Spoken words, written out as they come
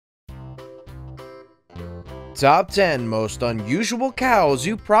Top 10 most unusual cows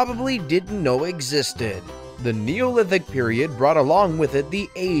you probably didn't know existed. The Neolithic period brought along with it the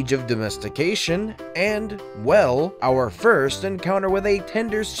age of domestication and, well, our first encounter with a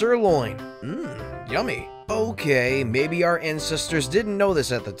tender sirloin. Yummy. Okay, maybe our ancestors didn't know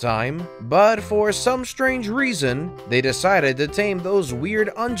this at the time, but for some strange reason, they decided to tame those weird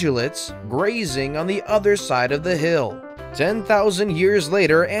ungulates grazing on the other side of the hill. 10,000 years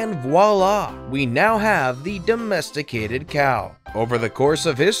later, and voila, we now have the domesticated cow. Over the course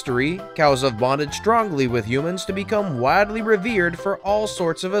of history, cows have bonded strongly with humans to become widely revered for all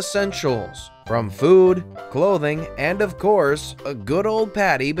sorts of essentials, from food, clothing, and of course, a good old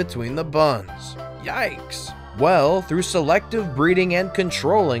patty between the buns. Yikes! Well, through selective breeding and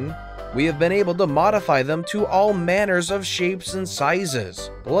controlling, we have been able to modify them to all manners of shapes and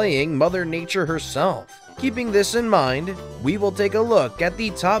sizes, playing Mother Nature herself. Keeping this in mind, we will take a look at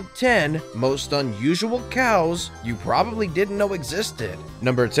the top 10 most unusual cows you probably didn't know existed.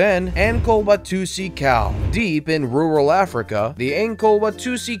 Number 10. Ankole-Watusi cow. Deep in rural Africa, the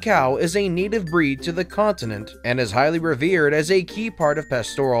Ankole-Watusi cow is a native breed to the continent and is highly revered as a key part of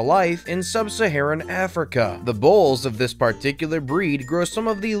pastoral life in sub-Saharan Africa. The bulls of this particular breed grow some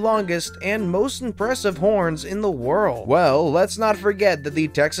of the longest and most impressive horns in the world. Well, let's not forget that the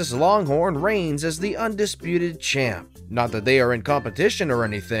Texas Longhorn reigns as the undisputed champ. Not that they are in competition or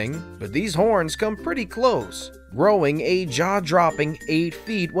anything, but these horns come pretty close, growing a jaw-dropping 8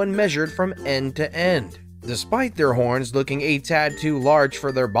 feet when measured from end to end. Despite their horns looking a tad too large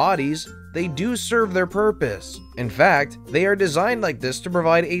for their bodies, they do serve their purpose. In fact, they are designed like this to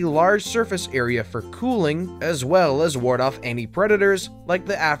provide a large surface area for cooling, as well as ward off any predators like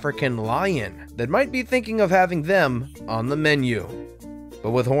the African lion that might be thinking of having them on the menu.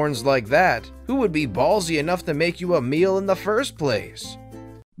 But with horns like that, who would be ballsy enough to make you a meal in the first place?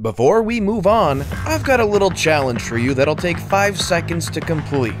 Before we move on, I've got a little challenge for you that'll take 5 seconds to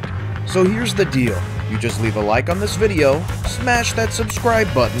complete. So here's the deal. You just leave a like on this video, smash that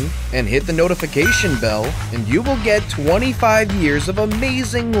subscribe button, and hit the notification bell, and you will get 25 years of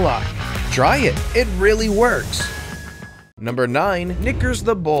amazing luck. Try it, it really works. Number 9. Knickers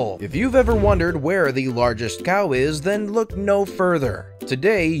the bull. If you've ever wondered where the largest cow is, then look no further.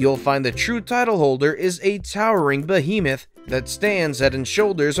 Today, you'll find the true title holder is a towering behemoth that stands head and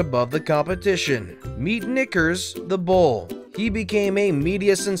shoulders above the competition. Meet Knickers the bull. He became a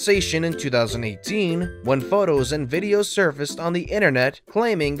media sensation in 2018 when photos and videos surfaced on the internet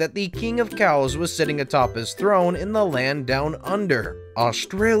claiming that the king of cows was sitting atop his throne in the land down under,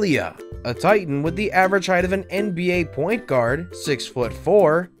 Australia. A titan with the average height of an NBA point guard,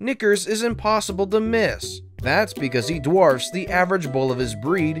 6'4", Knickers is impossible to miss. That's because he dwarfs the average bull of his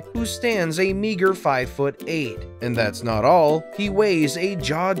breed, who stands a meager 5'8". And that's not all, he weighs a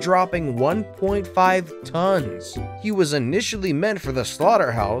jaw-dropping 1.5 tons. He was initially meant for the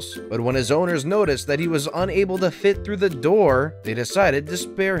slaughterhouse, but when his owners noticed that he was unable to fit through the door, they decided to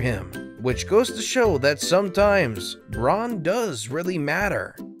spare him. Which goes to show that sometimes brawn does really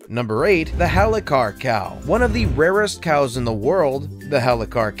matter. Number 8. The Halakar cow. One of the rarest cows in the world, the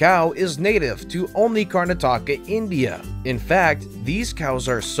Halakar cow is native to only Karnataka, India. In fact, these cows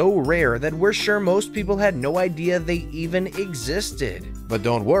are so rare that we're sure most people had no idea they even existed. But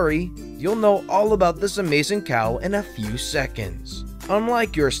don't worry, you'll know all about this amazing cow in a few seconds.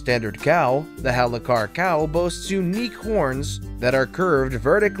 Unlike your standard cow, the Halakar cow boasts unique horns that are curved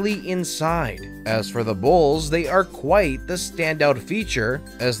vertically inside. As for the bulls, they are quite the standout feature,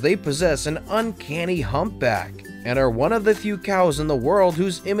 as they possess an uncanny humpback and are one of the few cows in the world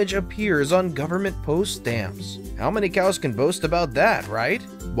whose image appears on government post stamps. How many cows can boast about that, right?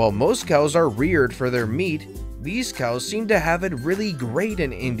 While most cows are reared for their meat, these cows seem to have it really great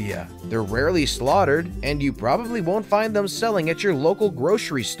in India. They're rarely slaughtered, and you probably won't find them selling at your local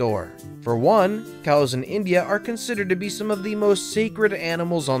grocery store. For one, cows in India are considered to be some of the most sacred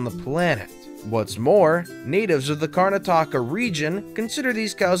animals on the planet. What's more, natives of the Karnataka region consider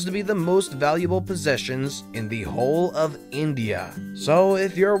these cows to be the most valuable possessions in the whole of India. So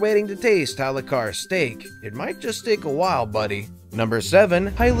if you're waiting to taste Halakar steak, it might just take a while, buddy. Number 7.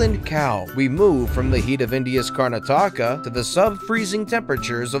 Highland cow. We move from the heat of India's Karnataka to the sub-freezing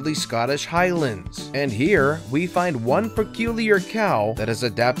temperatures of the Scottish Highlands. And here, we find one peculiar cow that has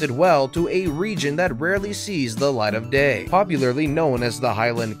adapted well to a region that rarely sees the light of day. Popularly known as the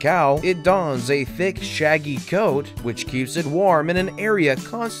Highland cow, it dons a thick, shaggy coat, which keeps it warm in an area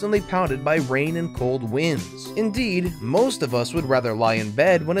constantly pounded by rain and cold winds. Indeed, most of us would rather lie in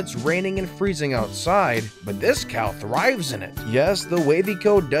bed when it's raining and freezing outside, but this cow thrives in it. Yes, the wavy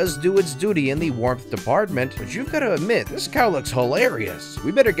coat does do its duty in the warmth department, but you've got to admit, this cow looks hilarious.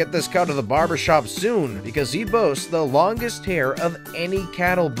 We better get this cow to the barbershop soon, because he boasts the longest hair of any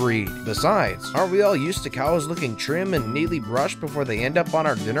cattle breed. Besides, aren't we all used to cows looking trim and neatly brushed before they end up on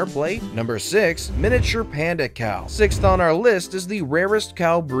our dinner plate? Number 6. Miniature panda cow. 6th on our list is the rarest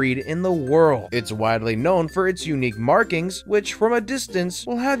cow breed in the world. It's widely known for its unique markings, which from a distance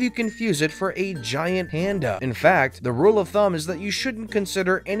will have you confuse it for a giant panda. In fact, the rule of thumb is that you shouldn't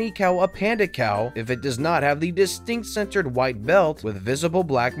consider any cow a panda cow if it does not have the distinct centered white belt with visible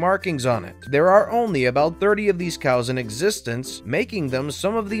black markings on it. There are only about 30 of these cows in existence, making them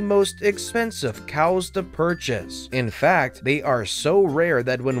some of the most expensive cows to purchase. In fact, they are so rare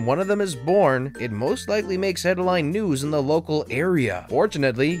that when one of them is born, it most likely makes headline news in the local area.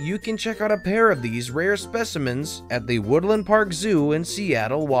 Fortunately, you can check out a pair of these rare specimens at the Woodland Park Zoo in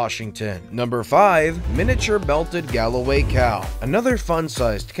Seattle, Washington. Number 5. Miniature belted Galloway cow. Another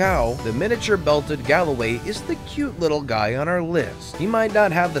fun-sized cow, the miniature belted Galloway is the cute little guy on our list. He might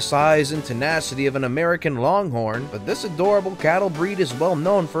not have the size and tenacity of an American Longhorn, but this adorable cattle breed is well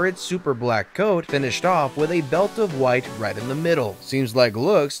known for its super black coat, finished off with a belt of white right in the middle. Seems like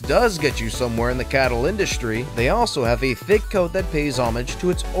looks does get you somewhere in the cattle industry. They also have a thick coat that pays homage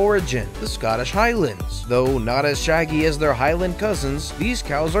to its origin, the Scottish Highlands. Though not as shaggy as their Highland cousins, these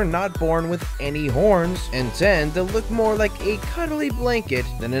cows are not born with any horns and tend to look more like a cuddly blanket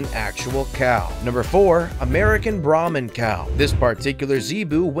than an actual cow. Number 4. American Brahman cow. This particular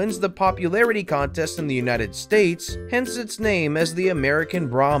zebu wins the popularity contest in the United States, hence its name as the American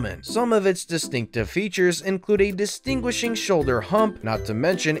Brahman. Some of its distinctive features include a distinguishing shoulder hump, not to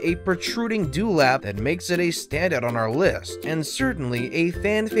mention a protruding dewlap that makes it a standout on our list, and certainly a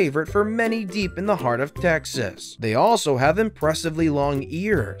fan favorite for many deep in the heart of Texas. They also have impressively long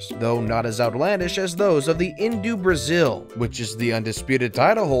ears, though not as outlandish as those of the Indu Brazil, which is the undisputed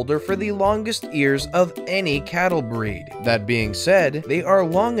title holder for the longest ears of any cattle breed. That being said, they are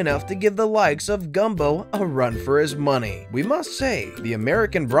long enough to give the likes of Gumbo a run for his money. We must say, the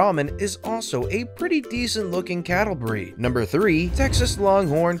American Brahman is also a pretty decent looking cattle breed. Number 3. Texas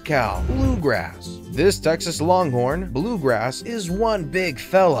Longhorn cow, Bluegrass. This Texas Longhorn, Bluegrass, is one big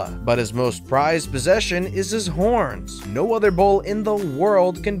fella, but his most prized possession is his horns. No other bull in the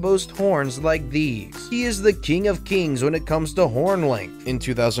world can boast horns like these. He is the king of kings when it comes to horn length. In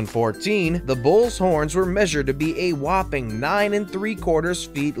 2014, the bull's horns were measured to be a whopping 9 3/4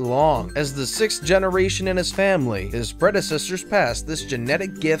 feet long. As the 6th generation in his family, his predecessors passed this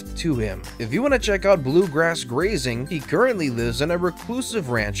genetic gift to him. If you want to check out Bluegrass grazing, he currently lives in a reclusive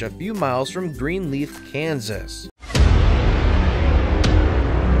ranch a few miles from Greenleaf, Kansas.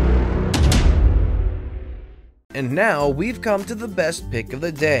 And now we've come to the best pick of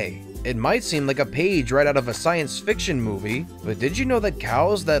the day. It might seem like a page right out of a science fiction movie, but did you know that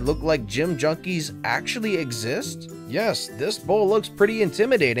cows that look like gym junkies actually exist? Yes, this bull looks pretty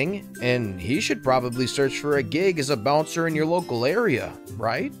intimidating, and he should probably search for a gig as a bouncer in your local area,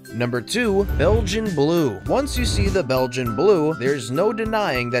 right? Number 2, Belgian Blue. Once you see the Belgian Blue, there's no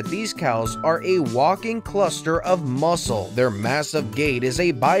denying that these cows are a walking cluster of muscle. Their massive gait is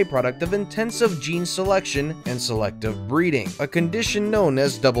a byproduct of intensive gene selection and selective breeding, a condition known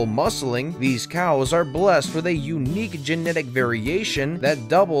as double muscling. These cows are blessed with a unique genetic variation that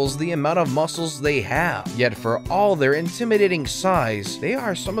doubles the amount of muscles they have. Yet for all their intimidating size, they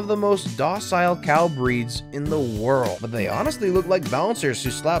are some of the most docile cow breeds in the world. But they honestly look like bouncers who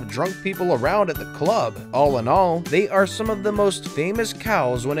slap drunk people around at the club. All in all, they are some of the most famous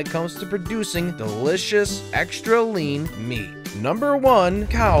cows when it comes to producing delicious, extra lean meat. Number 1,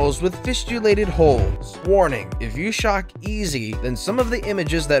 cows with fistulated holes. Warning, if you shock easy, then some of the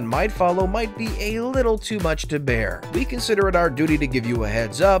images that might follow might be a little too much to bear. We consider it our duty to give you a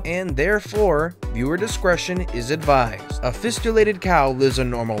heads up, and therefore, viewer discretion is advised. A fistulated cow lives a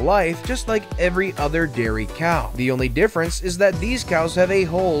normal life just like every other dairy cow. The only difference is that these cows have a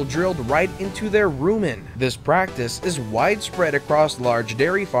hole drilled right into their rumen. This practice is widespread across large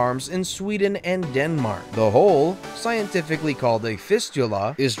dairy farms in Sweden and Denmark. The hole, scientifically called a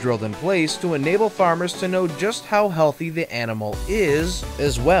fistula, is drilled in place to enable farmers to know just how healthy the animal is,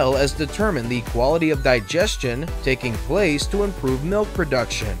 as well as determine the quality of digestion taking place to improve milk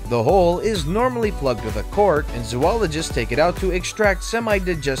production. The hole is normally plugged with a cork, and zoologists take it out to extract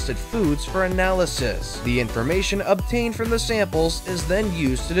semi-digested foods for analysis. The information obtained from the samples is then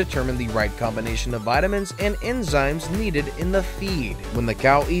used to determine the right combination of vitamins and enzymes needed in the feed. When the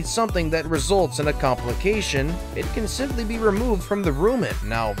cow eats something that results in a complication, it can simply be removed removed from the rumen.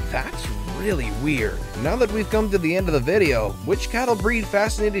 Now, that's really weird. Now that we've come to the end of the video, which cattle breed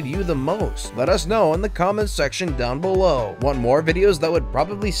fascinated you the most? Let us know in the comments section down below. Want more videos that would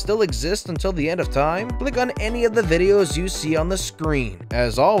probably still exist until the end of time? Click on any of the videos you see on the screen.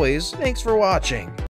 As always, thanks for watching.